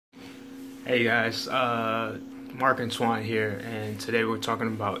Hey guys, Mark Antoine here, and today we're talking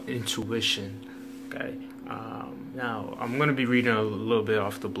about intuition. Okay, now I'm gonna be reading a little bit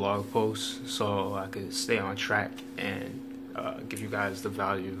off the blog post so I could stay on track and give you guys the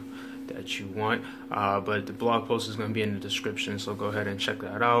value that you want. But the blog post is gonna be in the description, so go ahead and check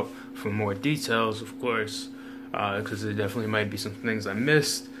that out for more details, of course, because there definitely might be some things I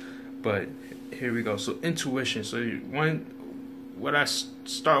missed. But here we go. So intuition. So what I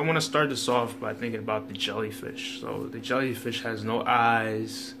want to start this off by thinking about the jellyfish. So the jellyfish has no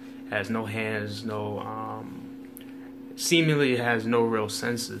eyes, has no hands, seemingly has no real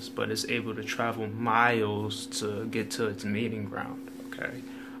senses, but it's able to travel miles to get to its mating ground. Okay,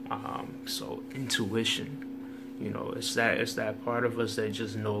 so intuition, it's that part of us that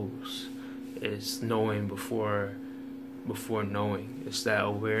just knows. It's knowing before knowing. It's that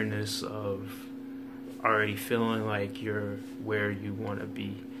awareness of already feeling like you're where you want to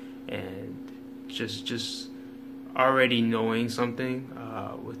be, and just already knowing something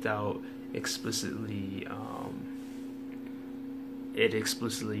without explicitly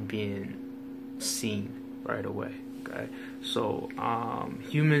being seen right away. Okay, so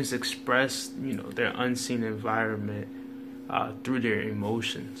humans express their unseen environment through their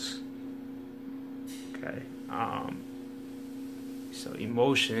emotions. Okay. So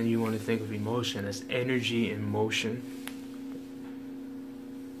emotion, you want to think of emotion as energy in motion.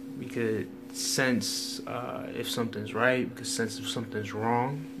 We could sense if something's right, we could sense if something's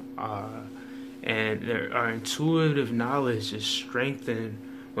wrong. And our intuitive knowledge is strengthened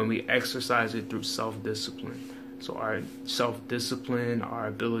when we exercise it through self-discipline. So our self-discipline, our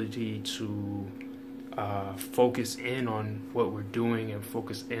ability to focus in on what we're doing and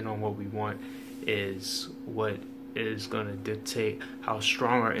focus in on what we want is what is going to dictate how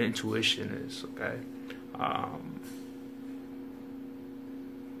strong our intuition is. Okay,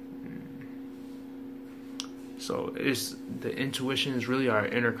 so the intuition is really our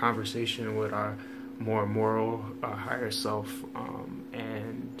inner conversation with our more moral, higher self,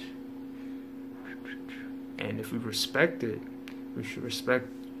 and if we respect it, we should respect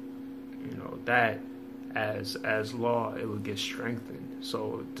that as law. It would get strengthened.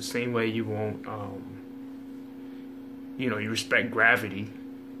 So the same way you won't you respect gravity,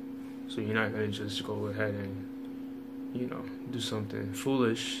 so you're not going to just go ahead and, do something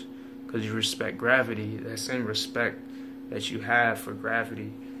foolish because you respect gravity. That same respect that you have for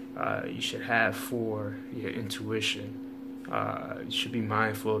gravity, you should have for your intuition. You should be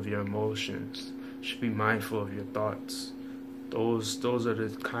mindful of your emotions. You should be mindful of your thoughts. Those are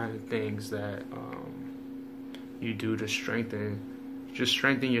the kind of things that you do to strengthen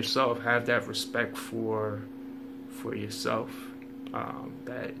yourself. Have that respect for yourself,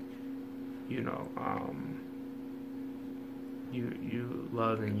 that you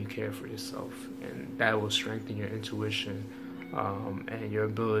love and you care for yourself, and that will strengthen your intuition, and your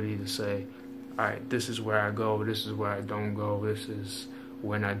ability to say, all right, this is where I go, this is where I don't go, this is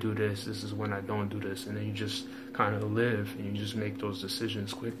when I do this is when I don't do this, and then you just kind of live and you just make those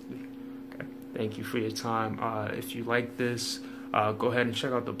decisions quickly. Okay. Thank you for your time. If you like this, go ahead and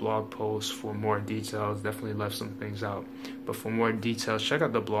check out the blog post for more details. Definitely left some things out. But for more details, check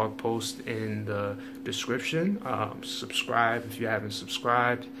out the blog post in the description. Subscribe if you haven't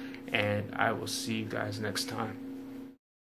subscribed. And I will see you guys next time.